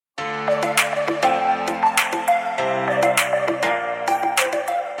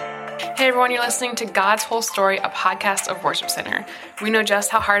everyone, you're listening to God's Whole Story, a podcast of Worship Center. We know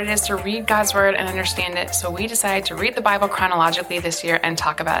just how hard it is to read God's Word and understand it, so we decided to read the Bible chronologically this year and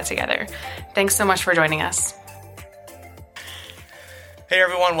talk about it together. Thanks so much for joining us. Hey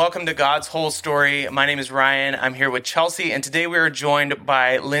everyone, welcome to God's Whole Story. My name is Ryan. I'm here with Chelsea, and today we are joined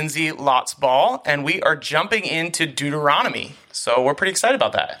by Lindsay Lotzball, and we are jumping into Deuteronomy. So we're pretty excited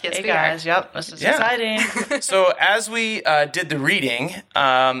about that. Yes, hey we guys, are. yep, this is exciting. So as we did the reading,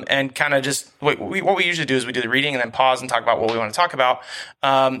 and kind of just what we usually do is we do the reading and then pause and talk about what we want to talk about.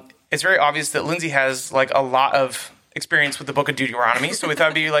 It's very obvious that Lindsay has like a lot of experience with the book of Deuteronomy, so we thought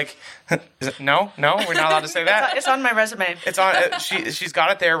it'd be like, no, we're not allowed to say that. It's on my resume. It's on. She's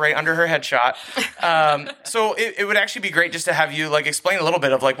got it there right under her headshot. So it would actually be great just to have you like explain a little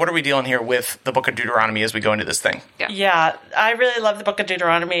bit of like what are we dealing here with the book of Deuteronomy as we go into this thing. Yeah, I really love the book of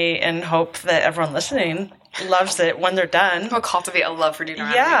Deuteronomy and hope that everyone listening loves it when they're done. We'll cultivate a love for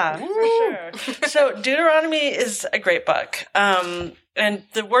Deuteronomy. Yeah, for sure. So Deuteronomy is a great book. And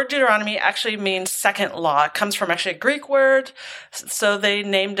the word Deuteronomy actually means second law. It comes from actually a Greek word. So they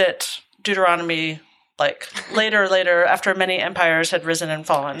named it Deuteronomy like later after many empires had risen and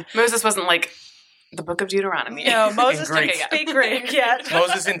fallen. Moses wasn't like the book of Deuteronomy. No, Moses Greek. didn't speak Greek yet.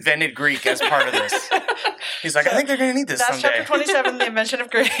 Moses invented Greek as part of this. He's like, I think they're going to need this That's someday. chapter 27, the invention of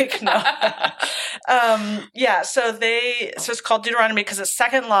Greek. No. So it's called Deuteronomy because it's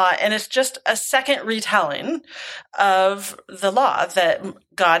second law, and it's just a second retelling of the law that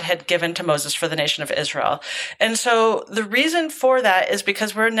God had given to Moses for the nation of Israel. And so the reason for that is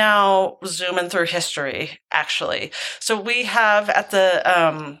because we're now zooming through history, actually. So we have at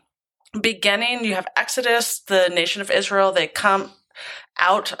the beginning, you have Exodus, the nation of Israel. They come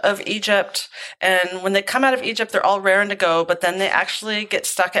out of Egypt. And when they come out of Egypt, they're all raring to go, but then they actually get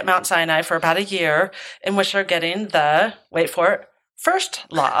stuck at Mount Sinai for about a year in which they're getting the, wait for it, first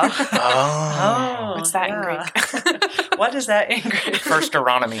law. Oh. What's that in Greek? What is that in Greek? First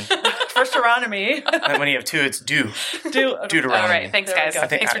Deuteronomy. First Deuteronomy. And when you have two, it's Deuteronomy. All right, thanks guys. There we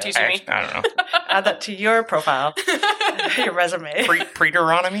go. Thanks for teaching me. I don't know. Add that to your profile, your resume.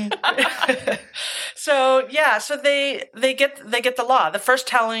 Pre-Deuteronomy? So they get the law. The first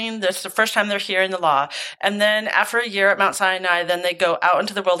telling, this is the first time they're hearing the law. And then after a year at Mount Sinai, then they go out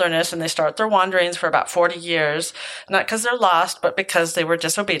into the wilderness and they start their wanderings for about 40 years. Not because they're lost, but because they were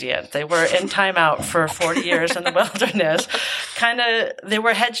disobedient. They were in timeout for 40 years in the wilderness. They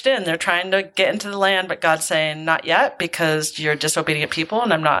were hedged in. They're trying to get into the land, but God's saying, not yet, because you're disobedient people,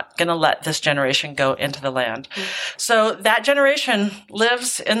 and I'm not going to let this generation go into the land. So that generation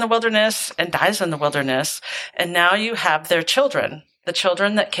lives in the wilderness and dies in the wilderness. And now you have their children. The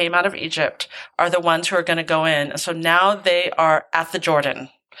children that came out of Egypt are the ones who are going to go in. And so now they are at the Jordan.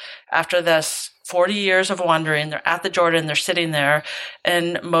 After this 40 years of wandering, they're at the Jordan, they're sitting there,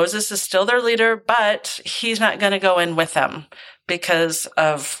 and Moses is still their leader, but he's not going to go in with them because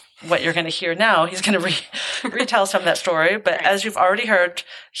of what you're going to hear now. He's going to retell some of that story. But Right. As you've already heard,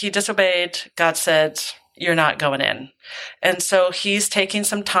 he disobeyed. God said, you're not going in. And so he's taking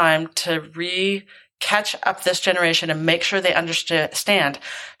some time to catch up this generation and make sure they understand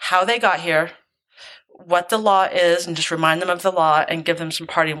how they got here, what the law is, and just remind them of the law and give them some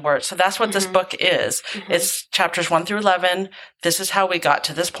parting words. So that's what this book is. It's chapters 1 through 11. This is how we got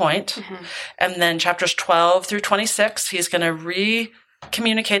to this point. And then chapters 12 through 26, he's going to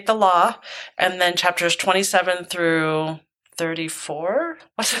communicate the law. And then chapters 27 through 34?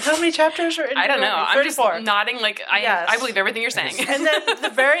 How many chapters are in I don't know. Deuteronomy? I'm 34. just nodding like Yes. I believe everything you're saying. And then at the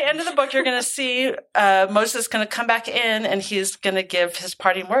very end of the book, you're going to see Moses is going to come back in and he's going to give his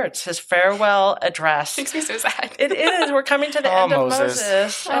parting words, his farewell address. Makes me so sad. It is. We're coming to the Oh, end of Moses.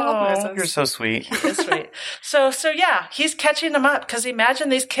 Moses. I love Moses. You're so sweet. That's sweet. So yeah, he's catching them up because imagine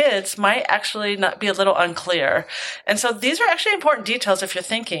these kids might actually not be a little unclear. And so these are actually important details if you're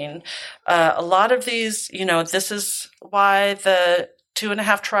thinking. A lot of these, this is why the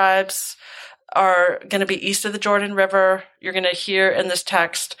 2.5 tribes are going to be east of the Jordan River. You're going to hear in this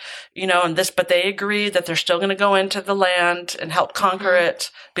text, but they agree that they're still going to go into the land and help conquer it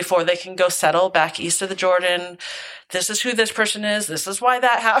before they can go settle back east of the Jordan. This is who this person is. This is why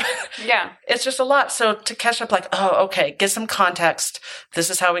that happened. Yeah. It's just a lot. So to catch up, get some context. This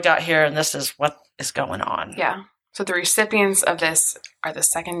is how we got here, and this is what is going on. Yeah. So the recipients of this are the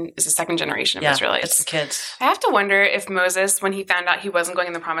second generation of Israelites. It's the kids. I have to wonder if Moses, when he found out he wasn't going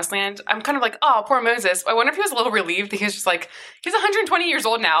in the promised land, I'm kind of like, oh, poor Moses. I wonder if he was a little relieved. He was just like, he's 120 years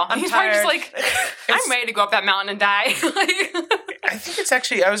old now. I'm He's tired. probably just like, I'm ready to go up that mountain and die. I think it's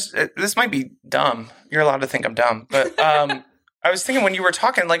actually, this might be dumb. You're allowed to think I'm dumb. But I was thinking when you were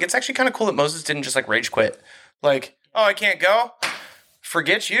talking, it's actually kind of cool that Moses didn't just rage quit. Oh, I can't go?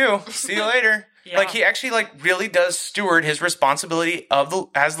 forget you. See you later. Yeah. Like he actually like really does steward his responsibility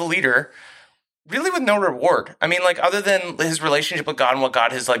as the leader, really with no reward. I mean, like other than his relationship with God and what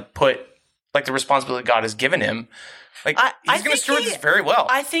God has like put, like the responsibility God has given him. Like he's going to steward this very well.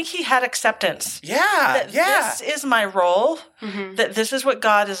 I think he had acceptance. Yeah, This is my role. That this is what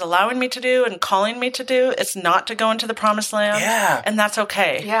God is allowing me to do and calling me to do. It's not to go into the promised land. Yeah. And that's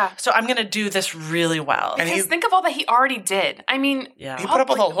okay. Yeah. So I'm going to do this really well. And Because think of all that he already did. I mean, Yeah. he put up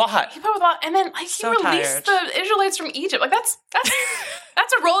with a lot. he put up with a lot, and then like he So released tired. the Israelites from Egypt. Like that's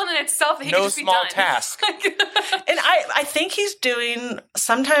a role in itself that he could No just be small done. task. And I think he's doing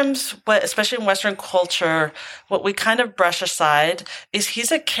sometimes what, especially in Western culture, what we kind of brush aside is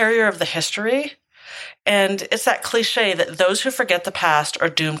he's a carrier of the history. And it's that cliche that those who forget the past are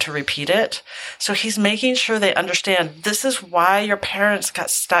doomed to repeat it. So he's making sure they understand this is why your parents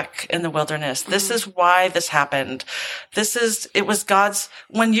got stuck in the wilderness. This is why this happened. It was God's,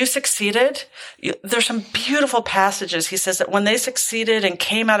 when you succeeded, there's some beautiful passages. He says that when they succeeded and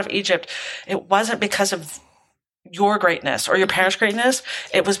came out of Egypt, it wasn't because of your greatness or your parents' greatness.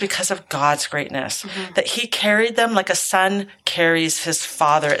 It was because of God's greatness that he carried them like a son carries his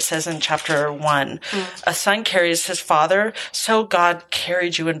father. It says in chapter 1, a son carries his father. So God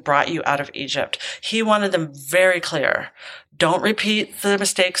carried you and brought you out of Egypt. He wanted them very clear. Don't repeat the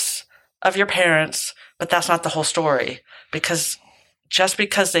mistakes of your parents, but that's not the whole story, because just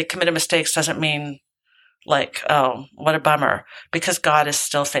because they committed mistakes doesn't mean like, oh, what a bummer, because God is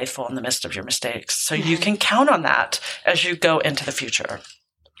still faithful in the midst of your mistakes. So you can count on that as you go into the future.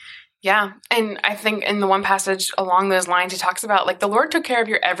 Yeah. And I think in the one passage along those lines, he talks about like the Lord took care of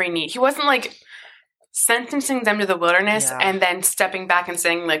your every need. He wasn't like sentencing them to the wilderness and then stepping back and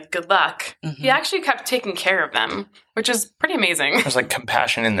saying like, good luck. He actually kept taking care of them, which is pretty amazing. There's like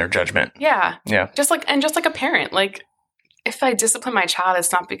compassion in their judgment. Yeah. Yeah. Just like a parent, like if I discipline my child,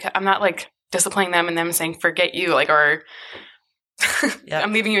 it's not because I'm not like disciplining them and them saying, forget you, like, or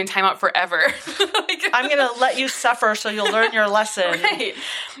I'm leaving you in timeout forever. Like, I'm going to let you suffer so you'll learn your lesson. Right.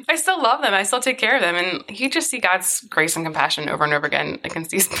 I still love them. I still take care of them. And you just see God's grace and compassion over and over again against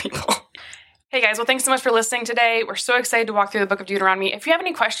these people. Hey guys, well, thanks so much for listening today. We're so excited to walk through the book of Deuteronomy. If you have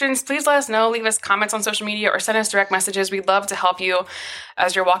any questions, please let us know. Leave us comments on social media or send us direct messages. We'd love to help you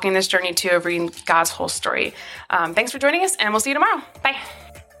as you're walking this journey too of reading God's whole story. Thanks for joining us, and we'll see you tomorrow. Bye.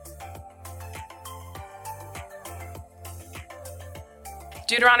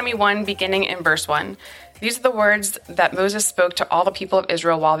 Deuteronomy 1, beginning in verse 1. These are the words that Moses spoke to all the people of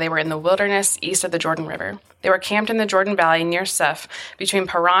Israel while they were in the wilderness east of the Jordan River. They were camped in the Jordan Valley near Suph, between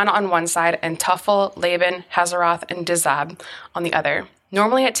Paran on one side and Tuphel, Laban, Hazeroth, and Dizab on the other.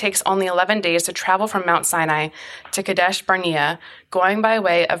 Normally it takes only 11 days to travel from Mount Sinai to Kadesh Barnea, going by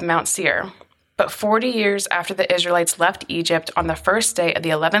way of Mount Seir. But 40 years after the Israelites left Egypt on the first day of the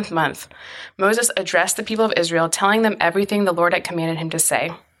 11th month, Moses addressed the people of Israel, telling them everything the Lord had commanded him to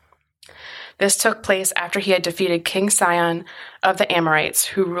say. This took place after he had defeated King Sihon of the Amorites,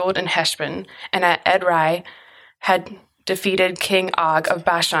 who ruled in Heshbon, and at Edrei had defeated King Og of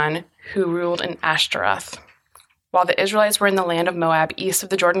Bashan, who ruled in Ashtaroth. While the Israelites were in the land of Moab, east of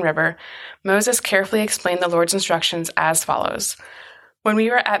the Jordan River, Moses carefully explained the Lord's instructions as follows. When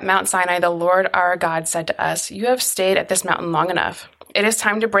we were at Mount Sinai, the Lord our God said to us, "You have stayed at this mountain long enough. It is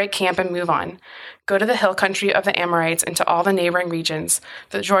time to break camp and move on. Go to the hill country of the Amorites and to all the neighboring regions,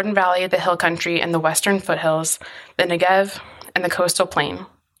 the Jordan Valley, the hill country, and the western foothills, the Negev, and the coastal plain.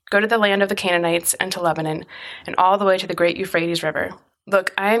 Go to the land of the Canaanites and to Lebanon, and all the way to the great Euphrates River.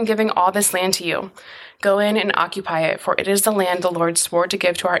 Look, I am giving all this land to you. Go in and occupy it, for it is the land the Lord swore to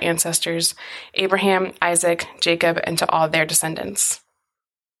give to our ancestors, Abraham, Isaac, Jacob, and to all their descendants."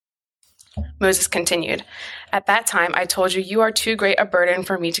 Moses continued, "At that time I told you, you are too great a burden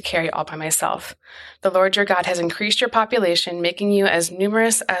for me to carry all by myself. The Lord your God has increased your population, making you as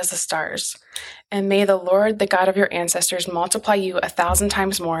numerous as the stars. And may the Lord, the God of your ancestors, multiply you 1,000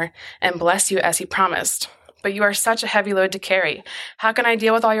 times more and bless you as he promised. But you are such a heavy load to carry. How can I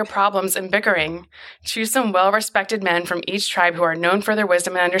deal with all your problems and bickering? Choose some well-respected men from each tribe who are known for their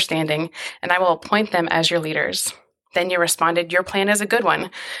wisdom and understanding, and I will appoint them as your leaders." Then you responded, "Your plan is a good one."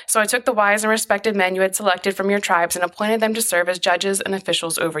 So I took the wise and respected men you had selected from your tribes and appointed them to serve as judges and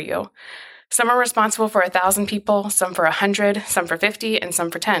officials over you. Some are responsible for 1,000 people, some for 100, some for 50, and some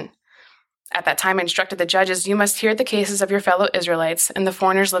for 10. At that time I instructed the judges, "You must hear the cases of your fellow Israelites and the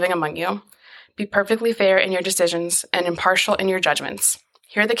foreigners living among you. Be perfectly fair in your decisions and impartial in your judgments.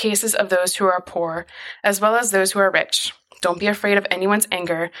 Hear the cases of those who are poor, as well as those who are rich. Don't be afraid of anyone's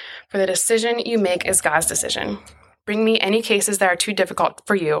anger, for the decision you make is God's decision. Bring me any cases that are too difficult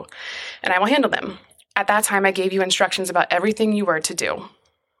for you, and I will handle them. At that time, I gave you instructions about everything you were to do.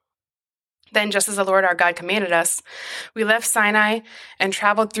 Then, just as the Lord our God commanded us, we left Sinai and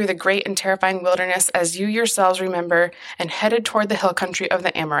traveled through the great and terrifying wilderness, as you yourselves remember, and headed toward the hill country of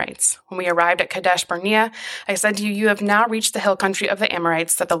the Amorites. When we arrived at Kadesh Barnea, I said to you, you have now reached the hill country of the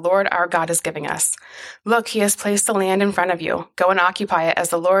Amorites that the Lord our God is giving us. Look, he has placed the land in front of you. Go and occupy it as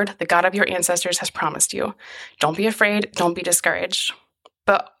the Lord, the God of your ancestors, has promised you. Don't be afraid. Don't be discouraged.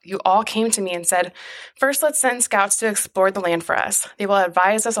 But you all came to me and said, first, let's send scouts to explore the land for us. They will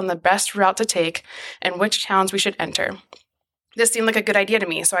advise us on the best route to take and which towns we should enter. This seemed like a good idea to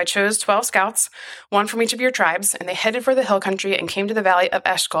me, so I chose 12 scouts, one from each of your tribes, and they headed for the hill country and came to the valley of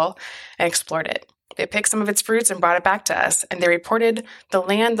Eshcol and explored it. They picked some of its fruits and brought it back to us, and they reported, the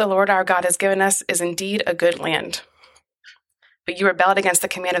land the Lord our God has given us is indeed a good land. But you rebelled against the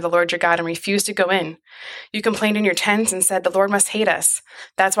command of the Lord your God and refused to go in. You complained in your tents and said, the Lord must hate us.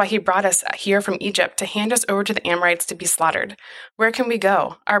 That's why he brought us here from Egypt, to hand us over to the Amorites to be slaughtered. Where can we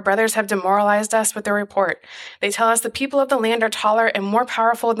go? Our brothers have demoralized us with their report. They tell us the people of the land are taller and more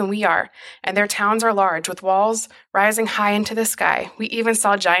powerful than we are, and their towns are large, with walls rising high into the sky. We even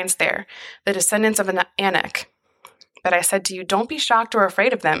saw giants there, the descendants of Anak. But I said to you, don't be shocked or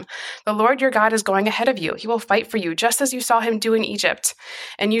afraid of them. The Lord your God is going ahead of you. He will fight for you, just as you saw him do in Egypt.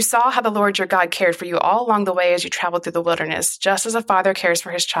 And you saw how the Lord your God cared for you all along the way as you traveled through the wilderness, just as a father cares for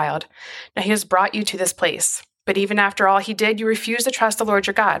his child. Now he has brought you to this place. But even after all he did, you refused to trust the Lord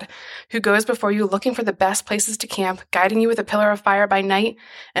your God, who goes before you looking for the best places to camp, guiding you with a pillar of fire by night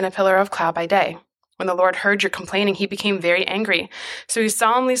and a pillar of cloud by day. When the Lord heard your complaining, he became very angry. So he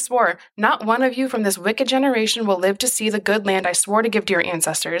solemnly swore, not one of you from this wicked generation will live to see the good land I swore to give to your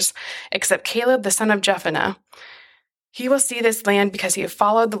ancestors, except Caleb the son of Jephunneh. He will see this land because he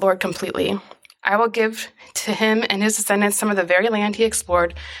followed the Lord completely. I will give to him and his descendants some of the very land he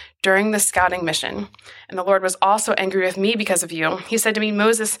explored during the scouting mission. And the Lord was also angry with me because of you. He said to me,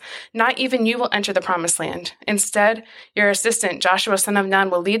 Moses, not even you will enter the promised land. Instead, your assistant, Joshua son of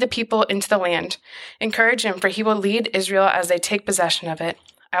Nun, will lead the people into the land. Encourage him, for he will lead Israel as they take possession of it.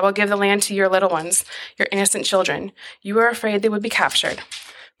 I will give the land to your little ones, your innocent children. You were afraid they would be captured,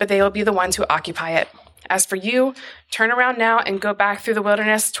 but they will be the ones who occupy it. As for you, turn around now and go back through the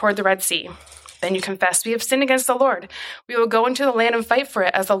wilderness toward the Red Sea. Then you confess, we have sinned against the Lord. We will go into the land and fight for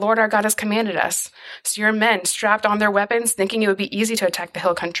it as the Lord our God has commanded us. So your men strapped on their weapons, thinking it would be easy to attack the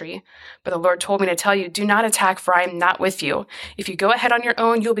hill country. But the Lord told me to tell you, do not attack, for I am not with you. If you go ahead on your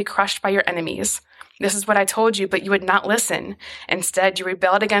own, you'll be crushed by your enemies. This is what I told you, but you would not listen. Instead, you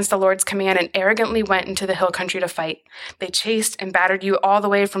rebelled against the Lord's command and arrogantly went into the hill country to fight. They chased and battered you all the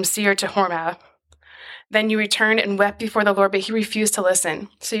way from Seir to Hormah. Then you returned and wept before the Lord, but he refused to listen.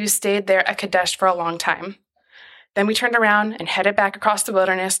 So you stayed there at Kadesh for a long time. Then we turned around and headed back across the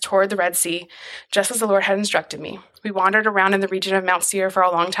wilderness toward the Red Sea, just as the Lord had instructed me. We wandered around in the region of Mount Seir for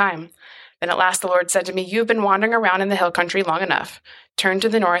a long time. Then at last the Lord said to me, you've been wandering around in the hill country long enough. Turn to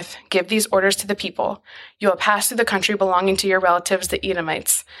the north, give these orders to the people. You will pass through the country belonging to your relatives, the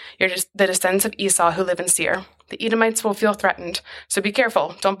Edomites, the descendants of Esau who live in Seir. The Edomites will feel threatened, so be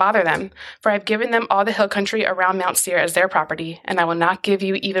careful, don't bother them, for I have given them all the hill country around Mount Seir as their property, and I will not give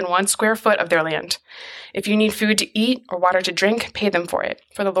you even 1 square foot of their land. If you need food to eat or water to drink, pay them for it,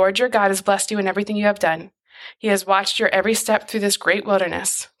 for the Lord your God has blessed you in everything you have done. He has watched your every step through this great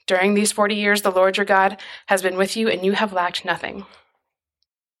wilderness. During these 40 years, the Lord your God has been with you, and you have lacked nothing.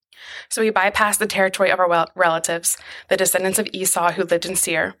 So we bypassed the territory of our relatives, the descendants of Esau who lived in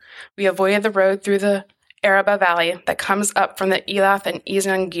Seir. We avoided the road through the Arabah Valley that comes up from the Elath and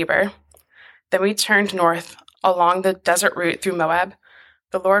Ezion-Geber. Then we turned north along the desert route through Moab.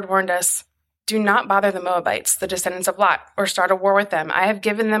 The Lord warned us, do not bother the Moabites, the descendants of Lot, or start a war with them. I have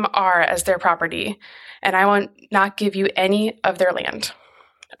given them Ar as their property, and I will not give you any of their land.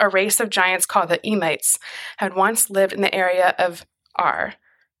 A race of giants called the Emites had once lived in the area of Ar.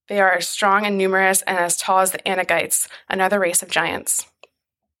 They are as strong and numerous and as tall as the Anakites, another race of giants.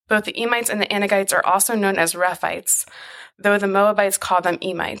 Both the Emites and the Anakites are also known as Rephites, though the Moabites call them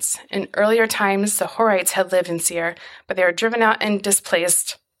Emites. In earlier times, the Horites had lived in Seir, but they were driven out and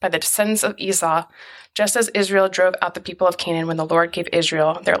displaced by the descendants of Esau, just as Israel drove out the people of Canaan when the Lord gave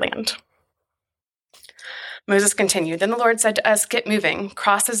Israel their land. Moses continued, then the Lord said to us, get moving,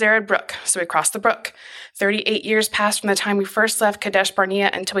 cross the Zered brook. So we crossed the brook. 38 years passed from the time we first left Kadesh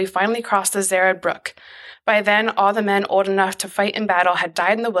Barnea until we finally crossed the Zered brook. By then, all the men old enough to fight in battle had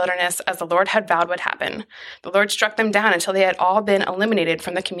died in the wilderness as the Lord had vowed would happen. The Lord struck them down until they had all been eliminated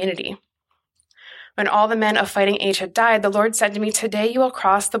from the community. When all the men of fighting age had died, the Lord said to me, today you will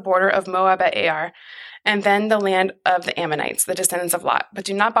cross the border of Moab at Ar, and then the land of the Ammonites, the descendants of Lot. But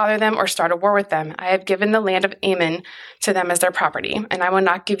do not bother them or start a war with them. I have given the land of Ammon to them as their property, and I will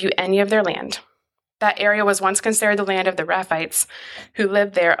not give you any of their land. That area was once considered the land of the Rephites who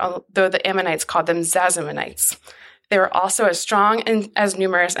lived there, though the Ammonites called them Zazumanites. They were also as strong and as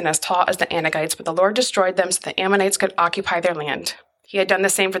numerous and as tall as the Anakites, but the Lord destroyed them so the Ammonites could occupy their land. He had done the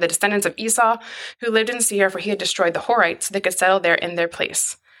same for the descendants of Esau, who lived in Seir, for he had destroyed the Horites so they could settle there in their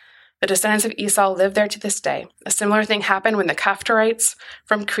place. The descendants of Esau live there to this day. A similar thing happened when the Kaphtorites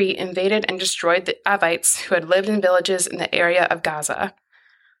from Crete invaded and destroyed the Avites who had lived in villages in the area of Gaza.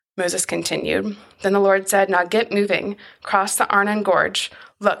 Moses continued. Then the Lord said, now get moving, cross the Arnon Gorge.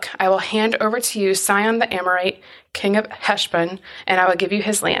 Look, I will hand over to you Sihon the Amorite, king of Heshbon, and I will give you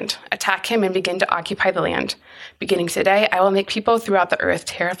his land. Attack him and begin to occupy the land. Beginning today, I will make people throughout the earth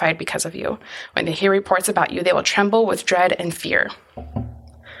terrified because of you. When they hear reports about you, they will tremble with dread and fear.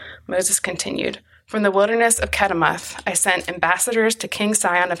 Moses continued. From the wilderness of Kedemoth, I sent ambassadors to King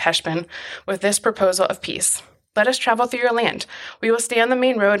Sihon of Heshbon with this proposal of peace. Let us travel through your land. We will stay on the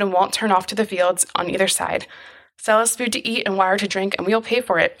main road and won't turn off to the fields on either side. Sell us food to eat and water to drink, and we will pay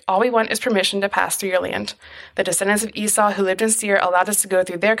for it. All we want is permission to pass through your land. The descendants of Esau who lived in Seir allowed us to go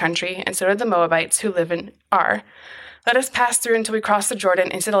through their country, and so did the Moabites who live in Ar. Let us pass through until we cross the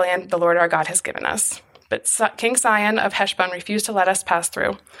Jordan into the land the Lord our God has given us. But King Sihon of Heshbon refused to let us pass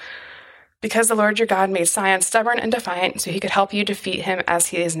through, because the Lord your God made Sihon stubborn and defiant, so he could help you defeat him as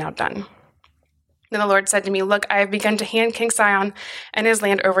he has now done. Then the Lord said to me, look, I have begun to hand King Sihon and his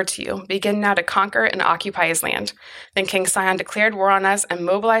land over to you. Begin now to conquer and occupy his land. Then King Sihon declared war on us and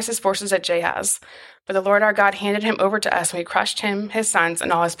mobilized his forces at Jahaz. But the Lord our God handed him over to us, and we crushed him, his sons,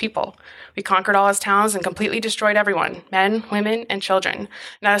 and all his people. We conquered all his towns and completely destroyed everyone, men, women, and children.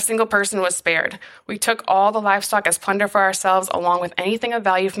 Not a single person was spared. We took all the livestock as plunder for ourselves, along with anything of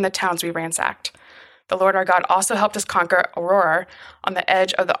value from the towns we ransacked. The Lord our God also helped us conquer Aurora on the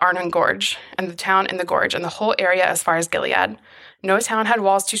edge of the Arnon Gorge, and the town in the gorge, and the whole area as far as Gilead. No town had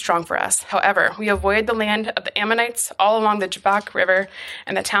walls too strong for us. However, we avoided the land of the Ammonites all along the Jabbok River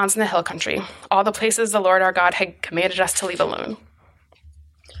and the towns in the hill country, all the places the Lord our God had commanded us to leave alone.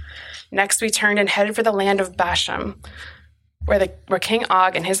 Next, we turned and headed for the land of Bashan, where King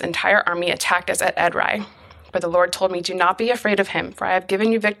Og and his entire army attacked us at Edrei. But the Lord told me, do not be afraid of him, for I have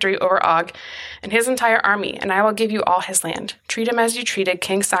given you victory over Og and his entire army, and I will give you all his land. Treat him as you treated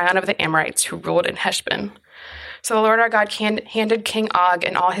King Sihon of the Amorites, who ruled in Heshbon. So the Lord our God handed King Og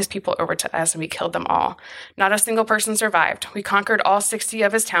and all his people over to us, and we killed them all. Not a single person survived. We conquered all 60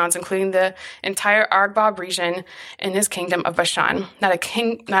 of his towns, including the entire Argob region in his kingdom of Bashan. Not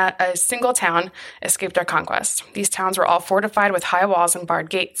a single town escaped our conquest. These towns were all fortified with high walls and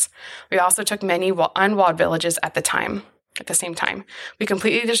barred gates. We also took many unwalled villages at the same time. We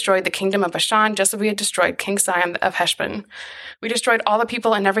completely destroyed the kingdom of Bashan, just as we had destroyed King Sihon of Heshbon. We destroyed all the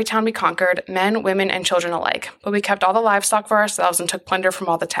people in every town we conquered, men, women, and children alike. But we kept all the livestock for ourselves and took plunder from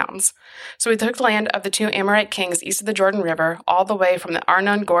all the towns. So we took the land of the 2 Amorite kings east of the Jordan River, all the way from the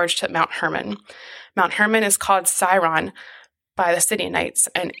Arnon Gorge to Mount Hermon. Mount Hermon is called Siron by the Sidonites,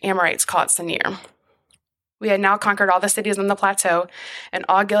 and Amorites call it Senir. We had now conquered all the cities on the plateau and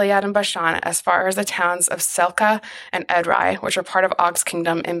all Gilead and Bashan, as far as the towns of Selka and Edrei, which were part of Og's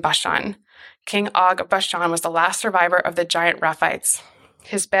kingdom in Bashan. King Og of Bashan was the last survivor of the giant Rephites.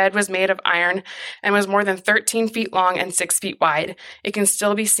 His bed was made of iron and was more than 13 feet long and 6 feet wide. It can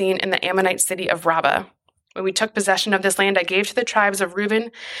still be seen in the Ammonite city of Rabbah. When we took possession of this land, I gave to the tribes of Reuben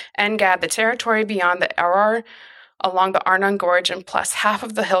and Gad the territory beyond the Arar along the Arnon Gorge, and plus half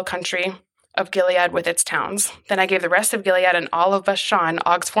of the hill country of Gilead with its towns. Then I gave the rest of Gilead and all of Bashan,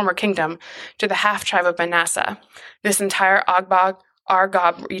 Og's former kingdom, to the half-tribe of Manasseh. This entire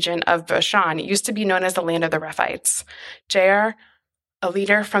Argob region of Bashan used to be known as the land of the Rephites. Jair, a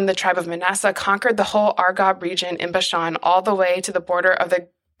leader from the tribe of Manasseh, conquered the whole Argob region in Bashan all the way to the border of the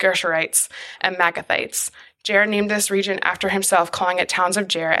Gershurites and Maccathites. Jair named this region after himself, calling it Towns of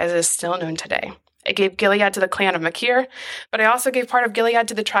Jair, as it is still known today. I gave Gilead to the clan of Machir, but I also gave part of Gilead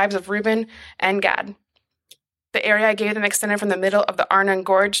to the tribes of Reuben and Gad. The area I gave them extended from the middle of the Arnon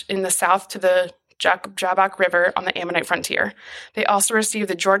Gorge in the south to the Jabbok River on the Ammonite frontier. They also received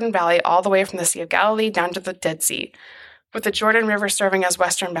the Jordan Valley all the way from the Sea of Galilee down to the Dead Sea, with the Jordan River serving as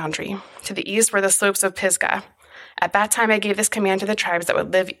western boundary. To the east were the slopes of Pisgah. At that time I gave this command to the tribes that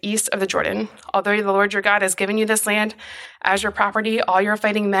would live east of the Jordan. Although the Lord your God has given you this land as your property, all your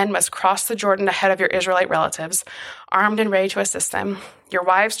fighting men must cross the Jordan ahead of your Israelite relatives, armed and ready to assist them. Your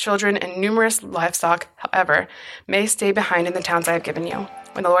wives, children, and numerous livestock, however, may stay behind in the towns I have given you.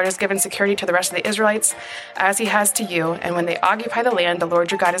 when the Lord has given security to the rest of the Israelites, as he has to you, and when they occupy the land the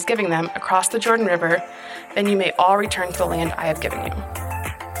Lord your God is giving them across the Jordan River, then you may all return to the land I have given you.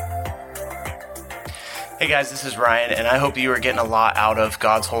 Hey guys, this is Ryan, and I hope you are getting a lot out of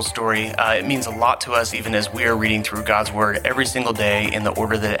God's whole story. It means a lot to us, even as we are reading through God's Word every single day in the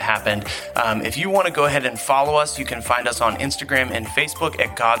order that it happened. If you want to go ahead and follow us, you can find us on Instagram and Facebook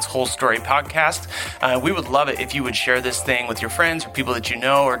at God's Whole Story Podcast. We would love it if you would share this thing with your friends or people that you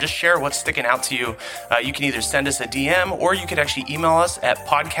know, or just share what's sticking out to you. You can either send us a DM, or you could actually email us at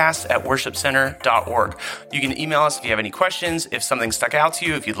podcast@worshipcenter.org. You can email us if you have any questions, if something stuck out to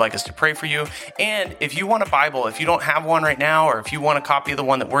you, if you'd like us to pray for you, and if you want a Bible, if you don't have one right now, or if you want a copy of the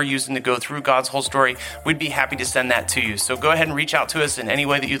one that we're using to go through God's whole story, we'd be happy to send that to you. So go ahead and reach out to us in any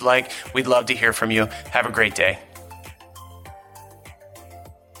way that you'd like. We'd love to hear from you. Have a great day.